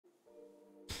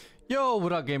Yo,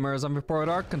 what up gamers, I'm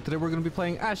Dark, and today we're going to be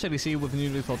playing Ashe ADC with new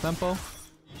lethal tempo.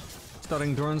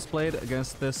 Starting Doran's Blade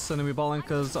against this enemy balling,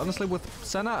 because honestly with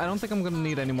Senna, I don't think I'm going to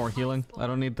need any more healing. I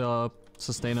don't need the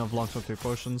sustain of long-term 3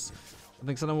 potions. I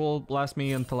think Senna will last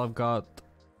me until I've got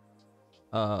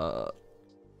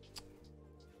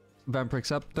Vampiric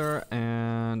Scepter,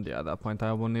 and yeah, at that point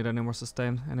I won't need any more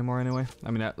sustain anymore anyway.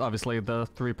 I mean, obviously the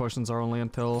 3 potions are only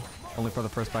for the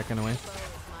first pack anyway.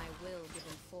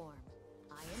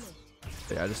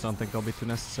 Yeah, I just don't think they'll be too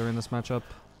necessary in this matchup.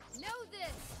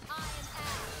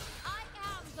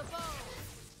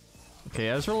 Okay,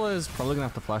 Ezreal is probably gonna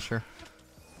have to flash here.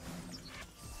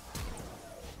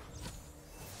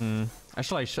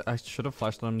 Actually, I should have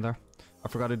flashed him there. I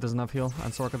forgot he doesn't have heal,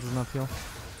 and Soraka doesn't have heal.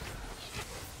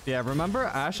 Yeah, remember,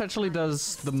 Ashe actually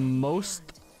does the most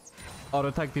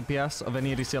auto-attack DPS of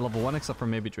any ADC at level 1, except for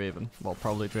maybe Draven. Well,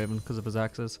 probably Draven, because of his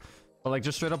axes. But like,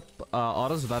 just straight up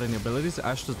autos without any abilities,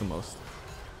 Ashe does the most.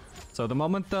 So the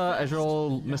moment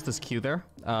Ezreal missed his Q there,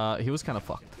 he was kind of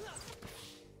fucked.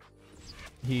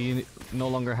 He no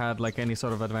longer had like any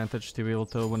sort of advantage to be able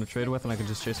to win a trade with, and I could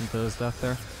just chase him to his death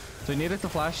there. So he needed to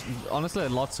flash, honestly, a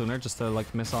lot sooner, just to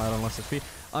like miss out on less HP.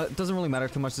 It doesn't really matter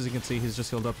too much, as you can see, he's just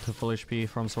healed up to full HP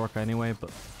from Soraka anyway,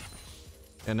 but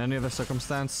in any other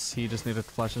circumstance, he just needed to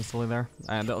flash instantly there.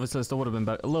 And obviously it still would have been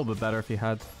a little bit better if he would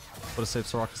have saved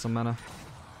Soraka some mana.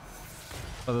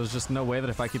 But there's just no way that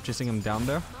if I keep chasing him down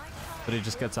there, that he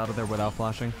just gets out of there without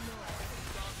flashing.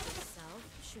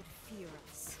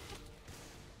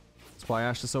 That's why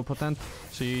Ashe is so potent.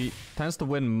 She tends to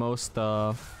win most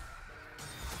auto-attack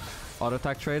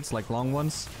trades, like long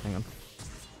ones. Hang on.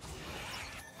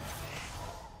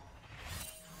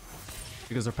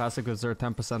 Because her passive gives her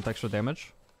 10% extra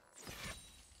damage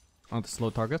on the slow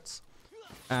targets.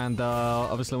 And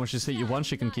obviously when she's hit you once,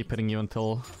 she can keep hitting you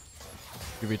until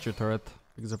you reach your turret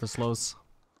because of her slows.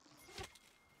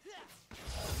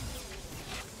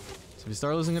 So if you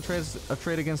start losing a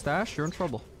trade against Ashe, you're in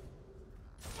trouble.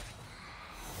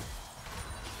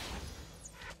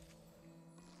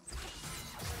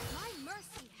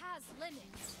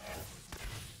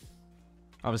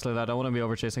 Obviously that I don't want to be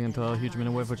over chasing into a huge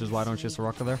minion wave, which is why I don't chase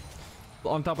Soraka there.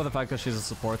 On top of the fact that she's a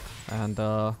support, and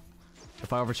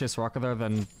if I over chase Soraka there,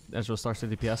 then Ezreal starts to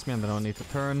DPS me and then I don't need to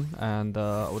turn, and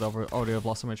I would already have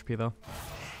lost some HP though.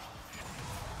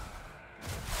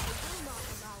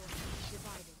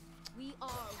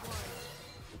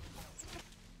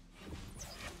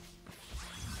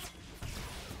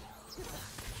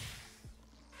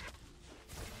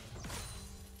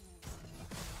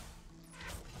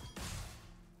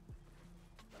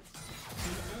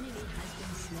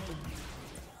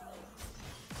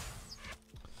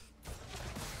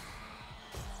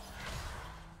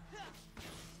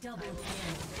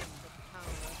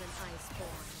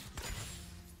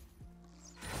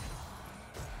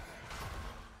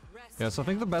 Yeah, so I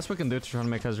think the best we can do to try and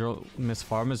make Ezreal miss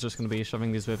farm is just going to be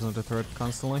shoving these waves into the turret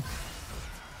constantly.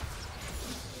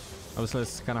 Obviously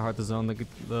it's kind of hard to zone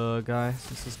the guy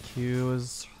since his Q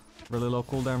is really low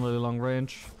cooldown, really long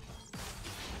range.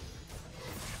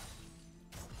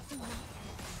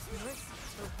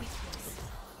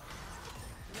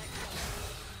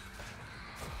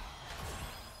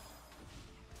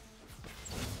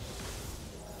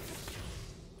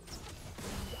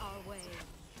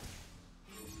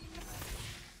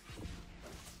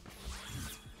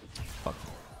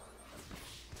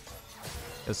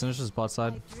 Finishes bot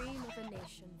side.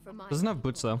 Doesn't have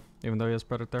boots though, even though he has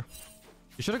Predator.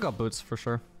 You should have got boots for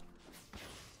sure.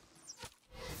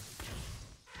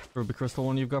 Ruby Crystal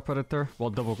when you've got Predator.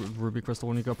 Well, double Ruby Crystal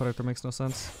when you got Predator makes no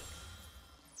sense.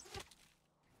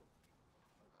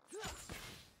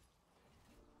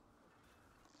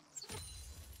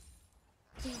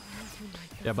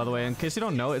 Yeah, by the way, in case you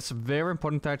don't know, it's very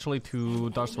important actually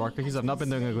to dodge Soraka. He's not been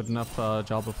doing a good enough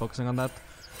job of focusing on that.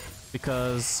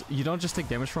 Because you don't just take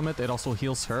damage from it, it also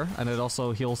heals her, and it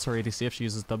also heals her ADC if she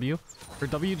uses W. Her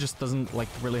W just doesn't like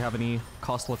really have any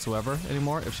cost whatsoever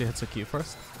anymore if she hits her Q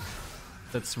first.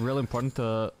 That's really important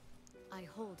to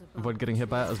avoid getting hit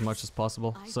by it as much as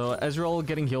possible. So Ezreal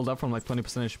getting healed up from like 20%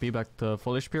 HP back to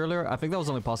full HP earlier, I think that was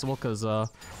only possible because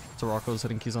Soraka was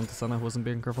hitting Qs onto Senna, who wasn't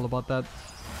being careful about that.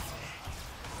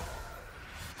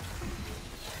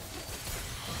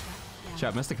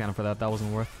 Chat, missed a cannon for that, that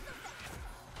wasn't worth.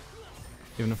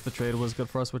 Even if the trade was good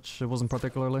for us, which it wasn't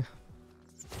particularly.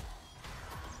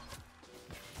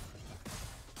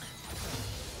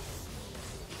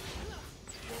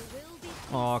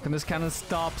 Oh, can this cannon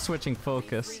stop switching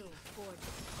focus?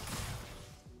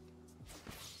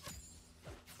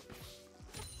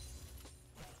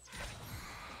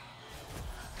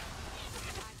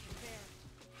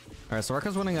 Alright, so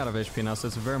Soraka's running out of HP now, so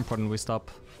it's very important we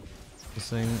stop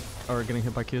missing or getting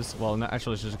hit by Qs. Well, no,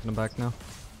 actually she's just gonna back now.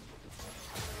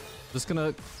 Just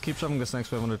gonna keep shoving this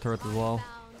next wave on the turret as well.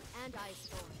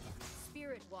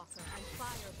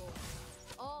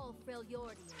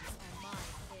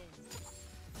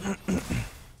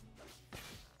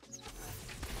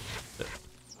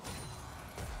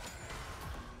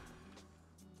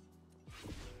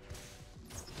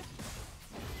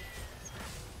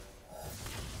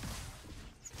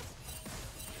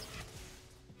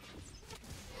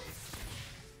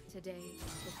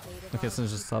 Okay, so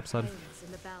it's just top side.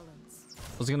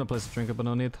 I was gonna place a trinket, but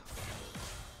no need.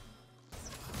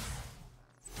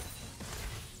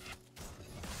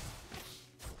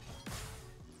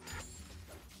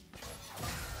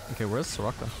 Okay, where's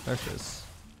Soraka? There she is.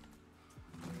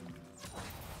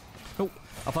 Oh,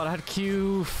 I thought I had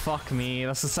Q. Fuck me.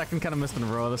 That's the second kind of missed in a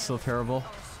row. That's so terrible.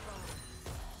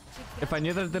 If I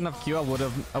knew that I didn't have Q, I would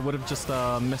have just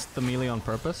missed the melee on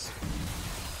purpose.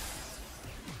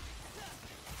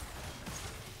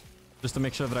 Just to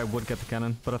make sure that I would get the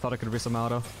cannon, but I thought I could reach some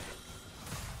auto.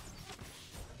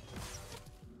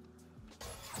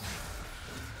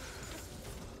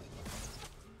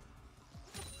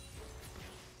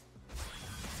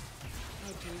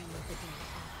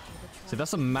 See,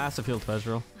 that's a massive heal to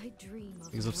Ezreal.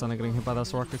 Because of Senna getting hit by that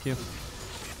Soraka Q.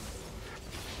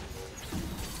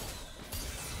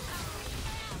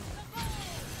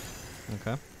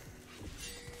 Okay.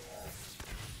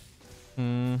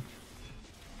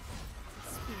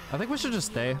 I think we should just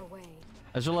stay.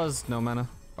 Ezreal has no mana.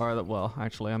 Or, well,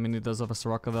 actually, I mean, he does have a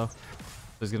Soraka though.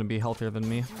 He's gonna be healthier than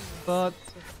me. But...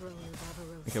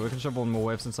 okay, we can shove one more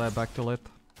wave since I back too late.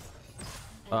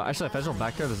 Actually, if Ezreal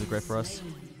back here, this is great for us.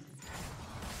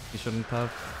 He shouldn't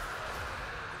have.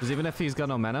 Because even if he's got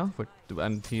no mana,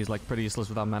 and he's like pretty useless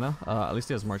without mana, at least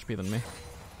he has more HP than me.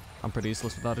 I'm pretty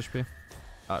useless without HP.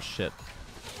 Ah, shit.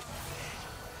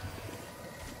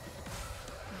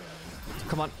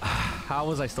 Come on. How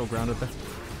was I still grounded there?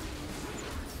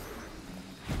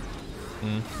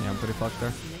 Yeah, I'm pretty fucked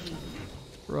there.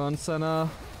 Run, Senna.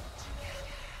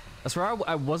 I swear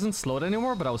I wasn't slowed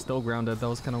anymore, but I was still grounded. That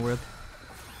was kind of weird.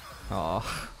 Oh,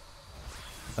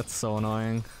 that's so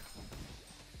annoying.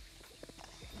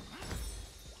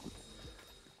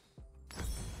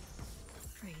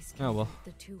 Oh well.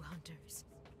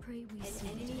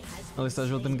 At least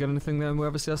Ezreal didn't get anything there and we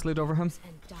have a CS lead over him.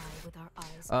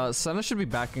 Senna should be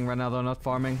backing right now though, not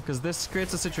farming. Because this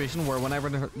creates a situation where when I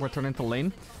return into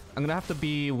lane, I'm gonna have to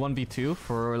be 1v2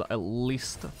 for at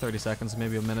least 30 seconds,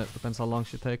 maybe a minute. Depends how long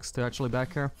she takes to actually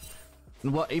back here.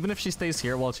 Well, even if she stays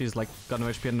here while she's like got no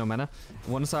HP and no mana,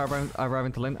 once I arrive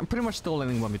into lane, I'm pretty much still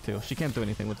laning 1v2. She can't do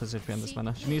anything with this HP and this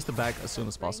mana. She needs to back as soon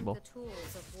as possible.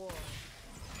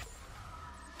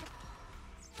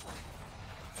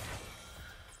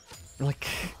 Like,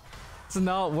 it's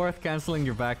not worth cancelling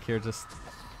your back here, just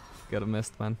get a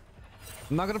missed, man.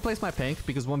 I'm not gonna place my Pank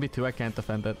because 1v2 I can't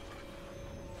defend it.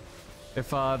 If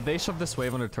they shove this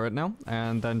wave on their turret now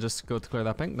and then just go to clear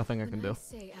that Pank, nothing I can do.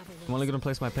 I'm only gonna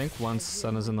place my Pank once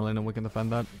Senna's in the lane and we can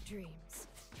defend that.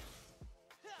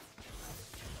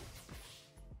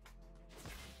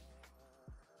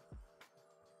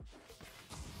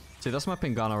 See, that's my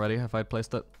ping gone already if I'd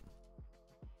placed it.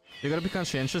 You gotta be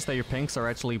conscientious that your pinks are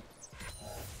actually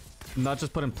not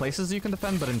just put in places you can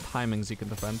defend, but in timings you can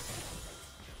defend.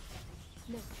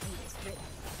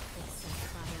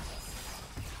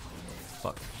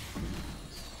 Fuck.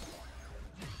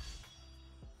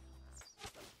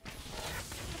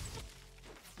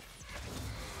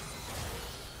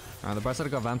 Alright, the bright side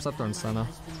got Vamp Scepter and Senna.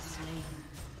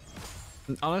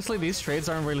 Honestly, these trades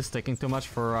aren't really sticking too much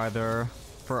for either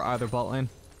bot lane.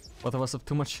 Both of us have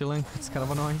too much shielding. It's kind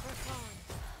of annoying.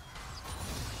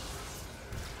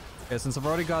 Okay, since I've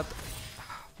already got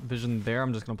vision there,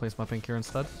 I'm just gonna place my pink here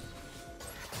instead.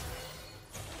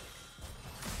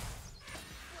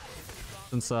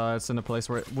 Since it's in a place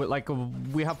where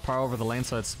we have power over the lane,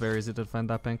 so it's very easy to defend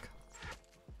that pink.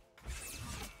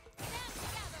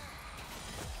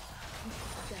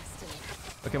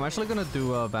 Okay, I'm actually gonna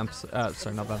do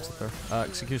sorry, not Vamps there.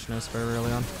 Executioners very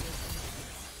early on.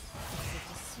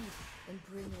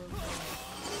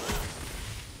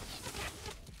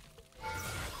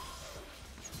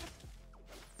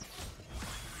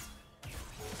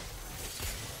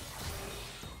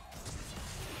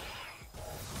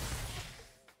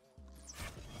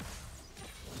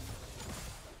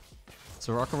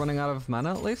 So Soraka running out of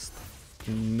mana at least?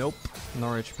 Nope,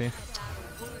 no HP.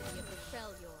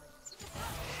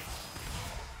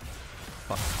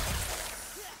 Fuck.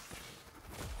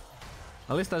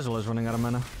 At least Ezreal is running out of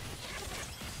mana.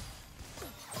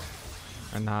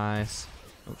 Nice.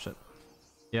 Oh shit.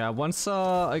 Yeah, once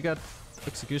I get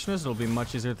executioners, it'll be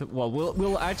much easier to. Well,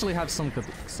 we'll actually have some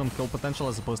kill potential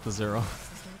as opposed to 0.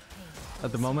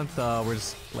 At the moment, we're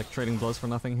just like trading blows for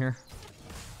nothing here.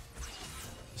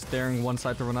 Just daring one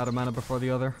side to run out of mana before the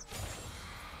other.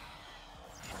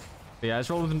 But yeah,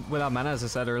 Ezreal without mana, as I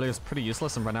said earlier, is pretty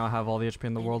useless, and right now I have all the HP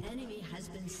in the world.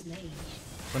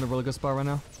 We're in a really good spot right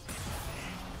now.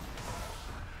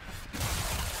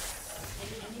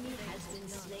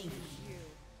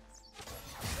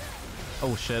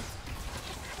 Oh shit.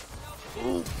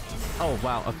 Ooh. Oh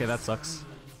wow, okay, that sucks.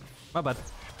 My bad.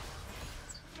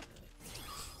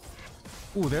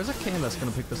 Ooh, there's a Kayn that's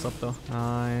gonna pick this up though.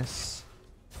 Nice.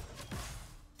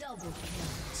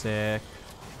 Sick.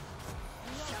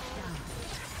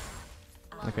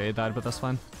 Okay, he died, but that's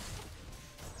fine.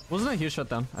 Wasn't a huge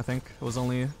shutdown, I think. It was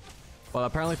only, well,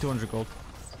 apparently 200 gold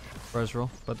for Ezreal,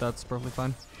 but that's perfectly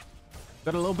fine.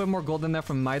 Got a little bit more gold in there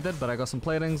from my dead, but I got some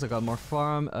platings, I got more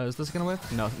farm. Is this gonna wave?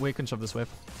 No, we can shove this wave.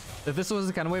 If this was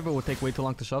the kind of wave, it would take way too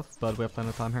long to shove, but we have plenty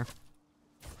of time here.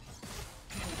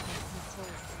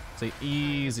 It's an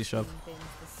easy shove.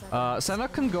 Senna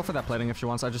can go for that plating if she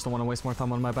wants, I just don't want to waste more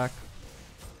time on my back.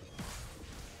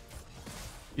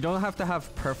 You don't have to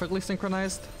have perfectly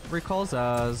synchronized recalls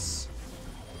as...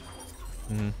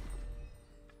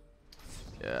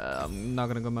 Yeah, I'm not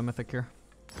gonna go my mythic here.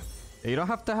 Yeah, you don't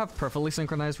have to have perfectly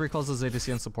synchronized recalls as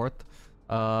ADC and support.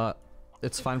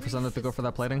 It's fine for Senna to go for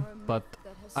that plating, but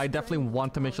I definitely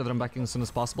want to make sure that I'm backing as soon as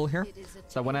possible here.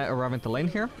 So that when I arrive into lane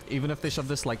here, even if they shove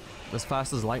this like as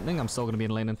fast as lightning, I'm still gonna be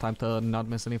in lane in time to not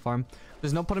miss any farm.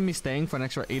 There's no point in me staying for an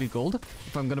extra 80 gold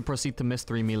if I'm gonna proceed to miss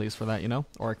 3 melees for that, you know?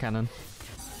 Or a cannon.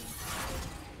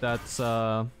 That's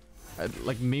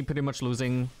like me pretty much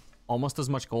losing almost as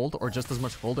much gold, or just as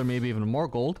much gold, or maybe even more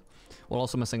gold, while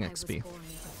also missing XP.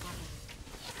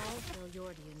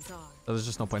 So there's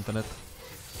just no point in it.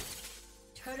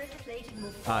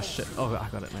 Ah shit. Oh, I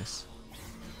got it. Nice.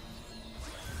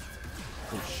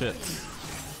 Oh shit.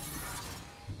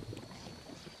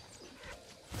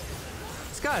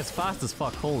 This guy is fast as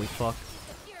fuck. Holy fuck.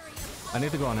 I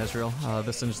need to go on Ezreal.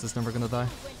 This Singed is never gonna die.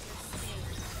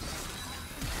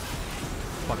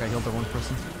 Fuck, I healed the one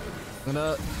person. I'm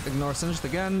gonna ignore Singed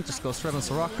again. Just go straight on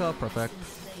Soraka. Perfect.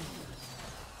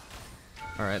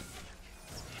 Alright.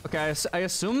 Okay, I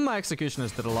assume my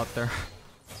executioners did a lot there.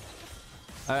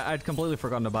 I'd completely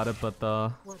forgotten about it, but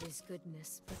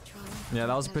yeah,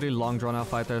 that was a pretty long drawn out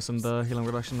fight there. Some the healing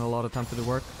reduction, a lot of time to do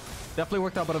work. Definitely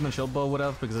worked out better than Shield Bow would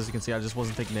have, because as you can see, I just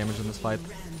wasn't taking damage in this fight.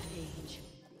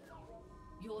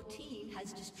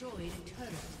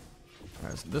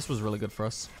 Alright, so this was really good for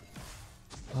us.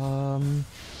 I'll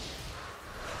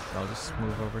just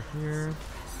move over here.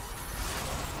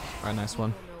 Alright, nice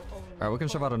one. Alright, we can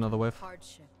shove out another wave.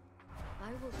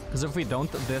 Because if we don't,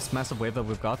 this massive wave that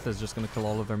we've got is just going to kill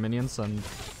all of their minions and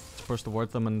push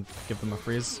towards them and give them a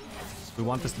freeze. We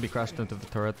want this to be crashed into the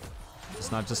turret. It's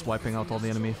not just wiping out all the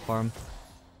enemy farm.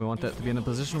 We want it to be in a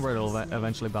position where it'll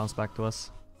eventually bounce back to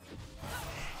us.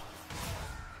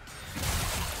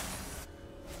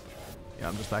 Yeah,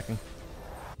 I'm just backing.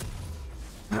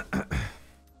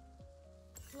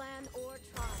 Plan or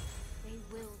try, they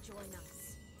will join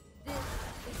us.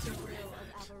 This is the will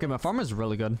of Okay, my farm is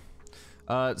really good.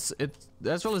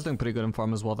 Ezreal is doing pretty good in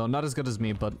farm as well, though. Not as good as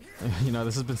me, but you know,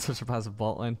 this has been such a passive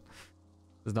bot lane.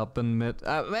 It's not been mid.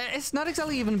 It's not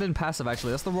exactly even been passive,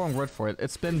 actually. That's the wrong word for it.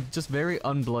 It's been just very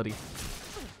unbloody.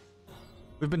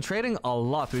 We've been trading a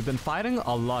lot. We've been fighting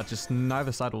a lot. Just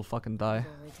neither side will fucking die.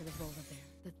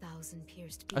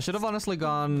 I should have honestly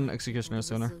gone Executioner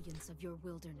sooner.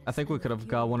 I think we could have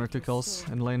got 1 or 2 kills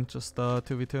in lane, just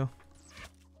 2v2.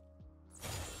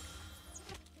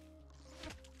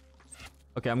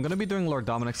 Okay, I'm gonna be doing Lord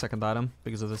Dominic's second item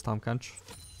because of this Tom Kench.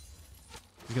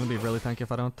 He's gonna be really tanky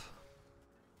if I don't.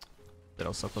 They're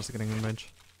all so close to getting in range.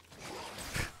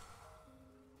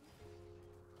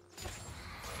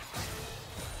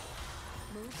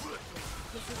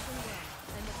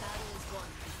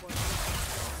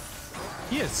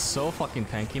 He is so fucking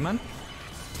tanky, man.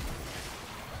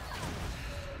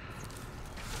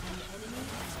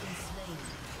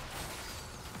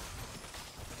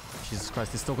 Jesus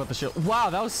Christ, he still got the shield. Wow,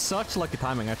 that was such lucky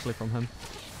timing actually from him.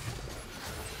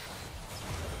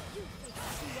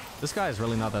 This guy is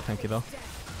really not that tanky though.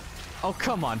 Oh,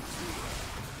 come on.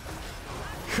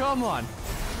 Come on.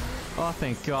 Oh,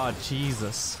 thank God.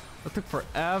 Jesus. That took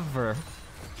forever.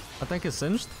 I think he's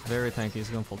Singed. Very tanky. He's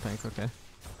going full tank. Okay.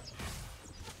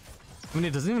 I mean, he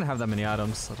doesn't even have that many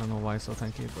items. I don't know why he's so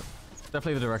tanky, but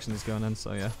definitely the direction he's going in,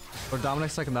 so yeah. Or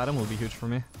Dominic's second item will be huge for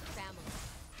me. family.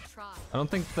 Try. I don't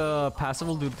think the passive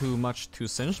will do too much to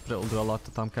Singed, but it will do a lot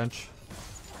to Tahm Kench.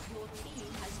 Your team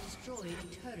has destroyed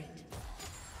a turret.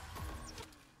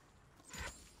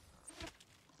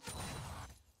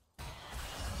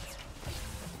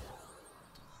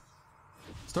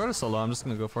 Started solo, I'm just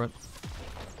gonna go for it.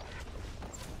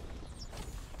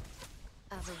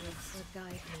 Avarice will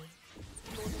guide me.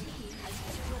 Your team has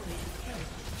destroyed a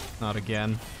turret. Not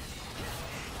again.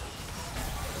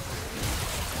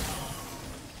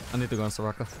 I need to go on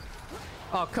Soraka.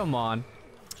 Oh, come on.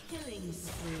 Killing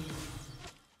spree.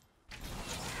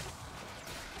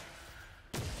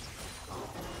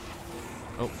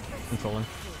 Oh, I'm trolling.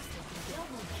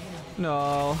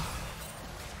 No.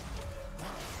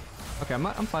 Okay,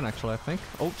 I'm fine actually, I think.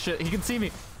 Oh shit, he can see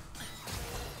me.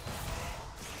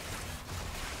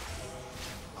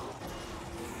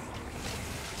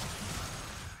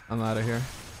 I'm out of here.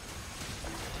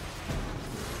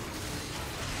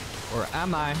 Or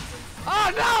am I?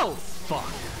 Oh no!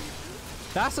 Fuck.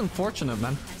 That's unfortunate,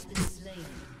 man. Has been slain.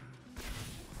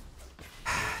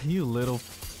 You little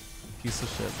piece of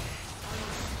shit.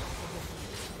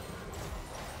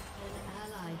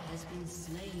 An ally has been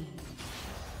slain.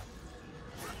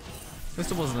 At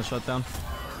least it wasn't a shutdown.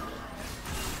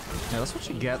 Yeah, that's what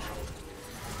you get.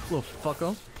 Little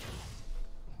fucko.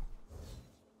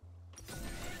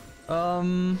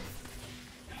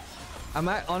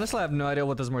 Honestly, I have no idea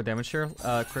what does more damage here.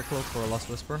 Crit Cloak or Lost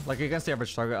Whisper. Like against the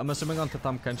average target. I'm assuming on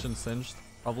Tahm Kench and Singed.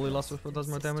 Probably Lost Whisper does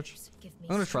more damage. I'm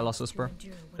gonna try Lost Whisper.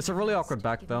 It's a really awkward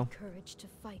back though. Courage to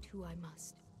fight who I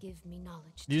must. Give me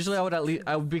knowledge. Usually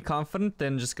I would be confident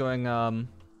in just going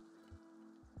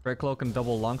Crit Cloak and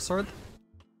double longsword.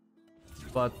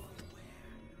 But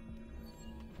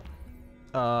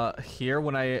here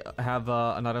when I have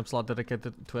an item slot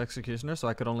dedicated to Executioner, so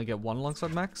I could only get one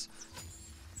longsword max.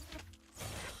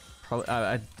 Probably,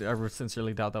 I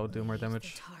sincerely doubt that would do more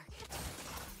damage.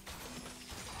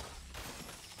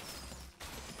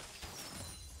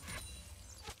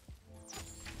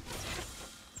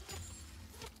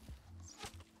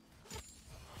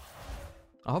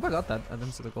 I hope I got that. I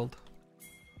didn't see the gold.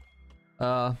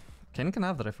 Ken can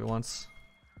have that if he wants.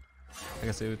 I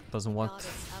guess he doesn't want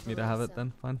me to have it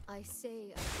then. Fine. I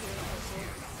say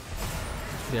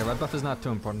Yeah, red buff is not too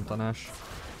important on Ashe.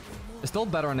 It's still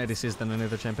better on ADCs than any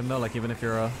other champion though, like even if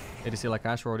you're a ADC like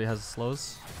Ashe who already has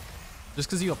slows. Just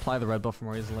because you apply the red buff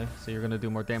more easily, so you're gonna do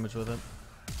more damage with it.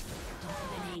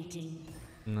 Dominating.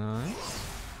 Nice.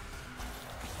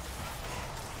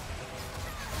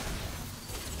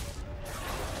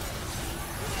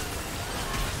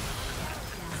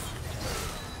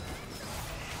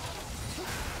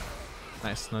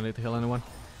 Nice, no need to heal anyone.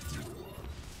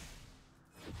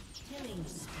 Killing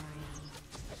spree.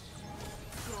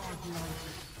 Godlike.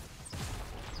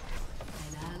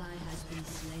 An ally has been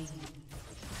slain.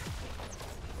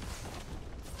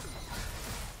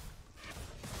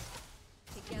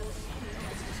 together.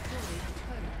 Has destroyed a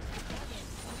turret.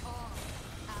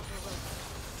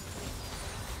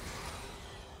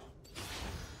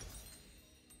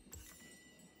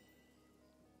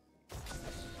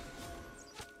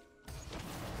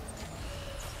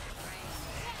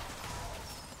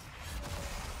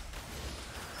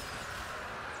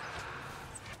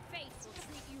 Fate will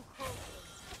treat you coldly.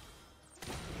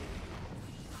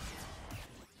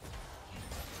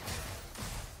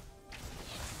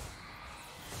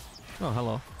 Oh,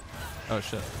 hello. Oh,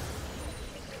 shit.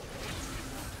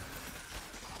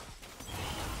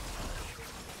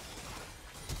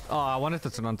 Oh, I wanted to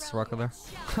turn on Soraka there.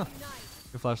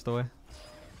 He flashed away.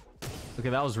 Okay,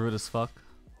 that was rude as fuck.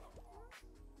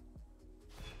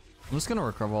 I'm just gonna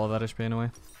recover all that HP anyway.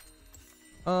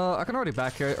 I can already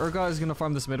back here. Urga is gonna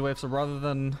farm this mid wave, so rather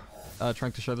than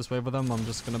trying to share this wave with them, I'm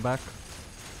just gonna back.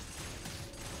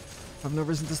 I have no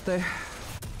reason to stay.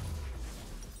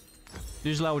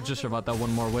 Usually I would just shove out that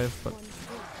one more wave, but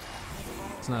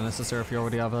it's not necessary if you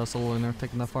already have a solo in there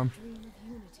taking that farm.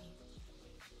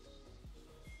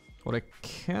 What I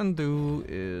can do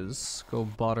is go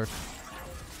bot or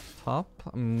top.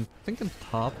 I'm thinking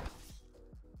top.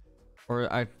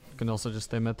 Or I can also just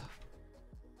stay mid.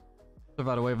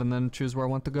 Survive out a wave and then choose where I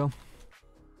want to go.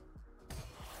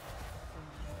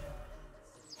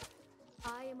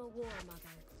 I am a war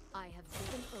mother. I have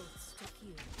given oaths to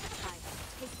few. I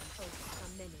have taken oaths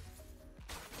from many.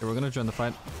 Okay, we're gonna join the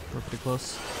fight. We're pretty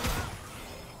close.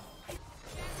 An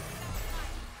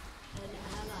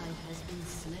ally has been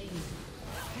slain.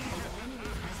 An enemy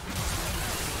has been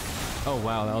slain. Oh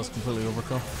wow, that was completely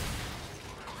overkill.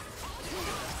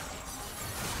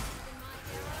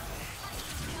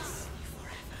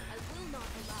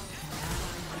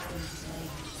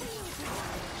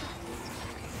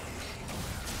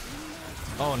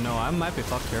 no, I might be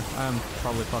fucked here. I'm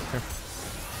probably fucked here.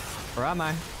 Or am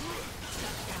I?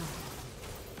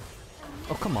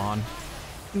 Oh, come on.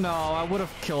 No, I would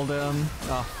have killed him.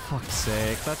 Oh, fuck's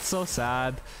sake. That's so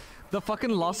sad. The fucking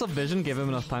loss of vision gave him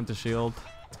enough time to shield.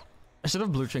 I should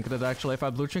have blue trinketed actually. If I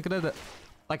blue trinketed,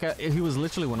 like he was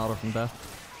literally 1 auto from death.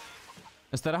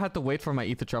 Instead I had to wait for my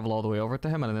E to travel all the way over to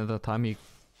him, and at that time he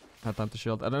had time to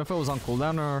shield. I don't know if it was on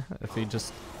cooldown or if he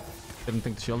just didn't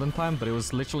think to shield in time, but he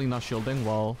was literally not shielding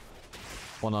while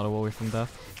 1 auto away from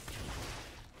death.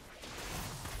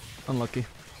 Unlucky.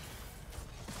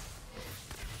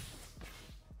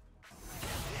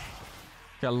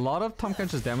 Yeah, a lot of Tahm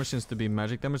Kench's damage seems to be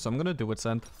magic damage, so I'm gonna do with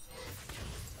Send.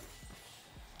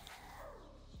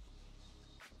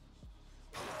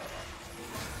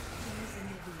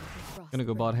 Gonna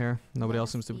go bot here. Nobody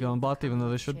else seems to be going bot, even though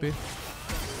they should be.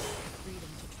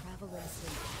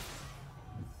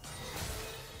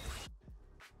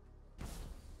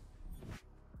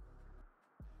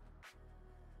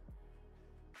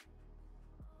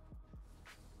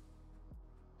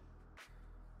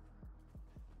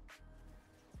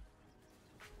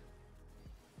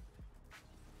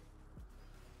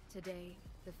 Today,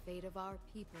 the fate of our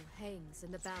people hangs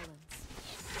in the balance.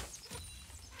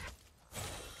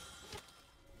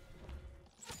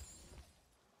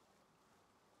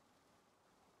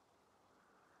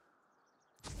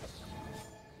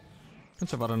 Can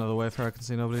shove out another wave here. I can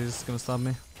see nobody's gonna stop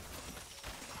me.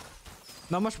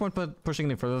 Not much point but pushing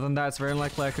any further than that. It's very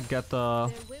unlikely I could get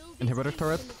the inhibitor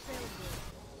turret.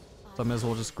 So I may as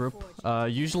well just group.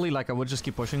 Usually, like, I would just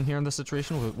keep pushing here in this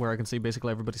situation where I can see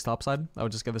basically everybody's topside. I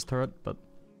would just get this turret, but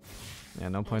yeah,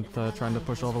 no point trying to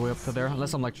push all the way up to there.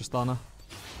 Unless I'm like Tristana.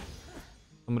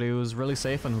 Somebody who's really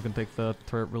safe and who can take the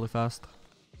turret really fast.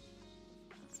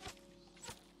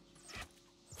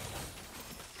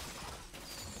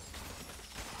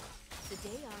 The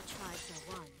day our tribes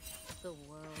are one, the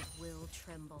world will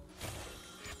tremble.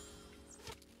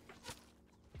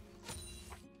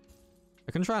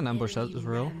 I can try and ambush that as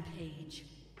real.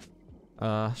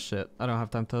 Shit. I don't have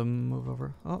time to move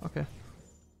over. Oh, okay.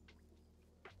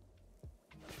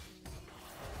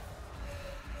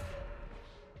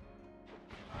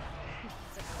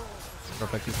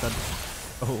 Perfect, he's dead.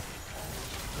 Oh.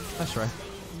 Nice try.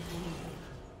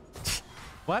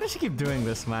 Why does she keep doing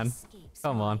this, man?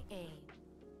 Come on.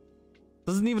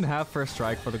 Doesn't even have first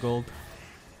strike for the gold.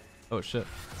 Oh, shit.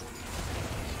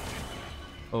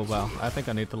 Oh wow, I think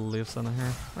I need to leave Senna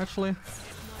here. Actually.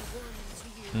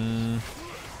 I'm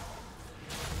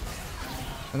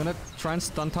gonna try and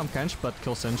stun Tahm Kench, but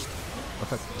kill Singed.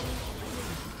 Perfect.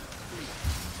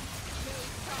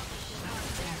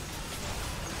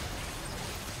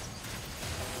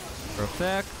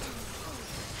 Perfect.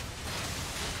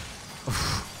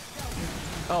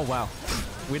 Oh wow.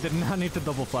 We did not need to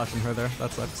double flash on her there.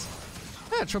 That sucks.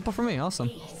 Yeah, triple for me.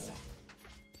 Awesome.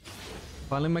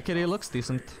 Finally, my kitty looks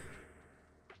decent.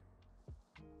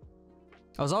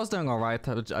 I was always doing alright.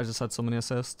 I just had so many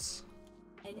assists.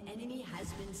 An enemy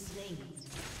has been slain.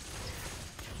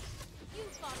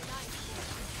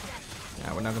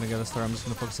 Yeah, we're not gonna get this there. I'm just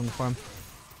gonna focus on the farm.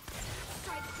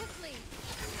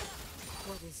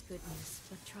 What is goodness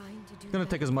but trying to do Gonna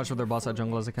take as much of their bot side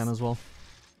jungle as I can as well.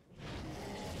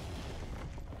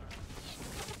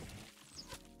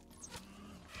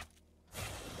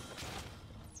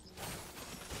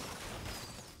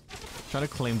 Try to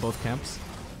claim both camps,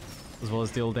 as well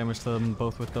as deal damage to them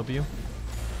both with W.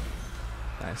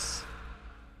 Nice.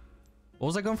 What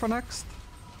was I going for next?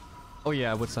 Oh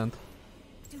yeah, would send.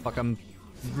 Fuck, I'm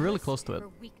really close to it.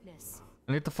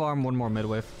 I need to farm one more mid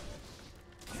wave.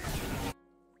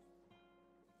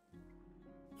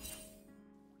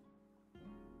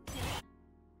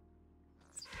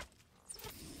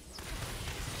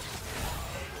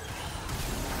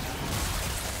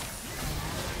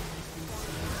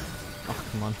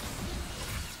 Come on.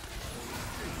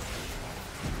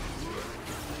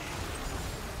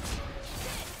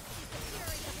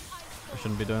 I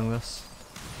shouldn't be doing this.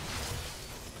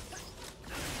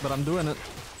 But I'm doing it.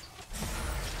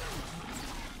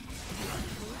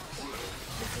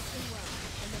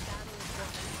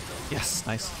 Yes,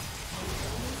 nice.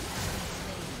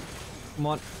 Come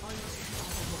on.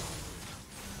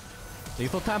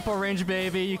 Lethal tempo range,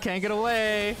 baby. You can't get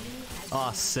away. Oh,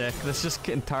 sick. This just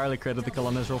entirely created the kill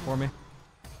on Israel for me.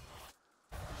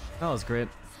 That was great.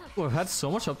 Oh, I've had so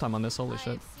much uptime on this. Holy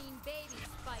shit.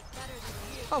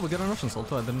 Oh, we got an Russian soul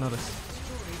too. I didn't notice.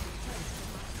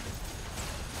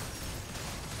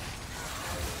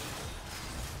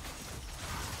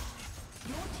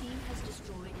 Your team has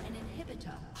destroyed an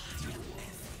inhibitor.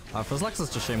 It feels like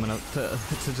such a shame when to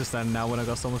just end now when I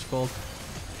got so much gold.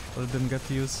 But it didn't get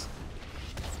to use.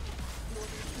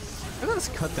 Look at this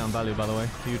cut down value, by the way.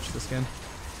 Huge this game.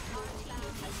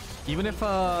 Even if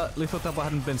Lethal Tempo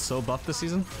hadn't been so buffed this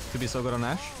season to be so good on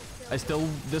Ashe,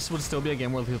 this would still be a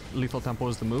game where Lethal Tempo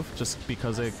is the move, just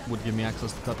because it would give me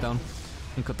access to cut down.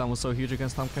 And cut down was so huge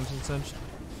against Tom Kenshin Singed.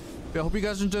 I hope you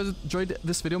guys enjoyed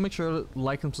this video. Make sure to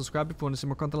like and subscribe if you want to see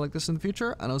more content like this in the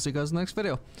future, and I'll see you guys in the next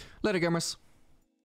video. Later, gamers.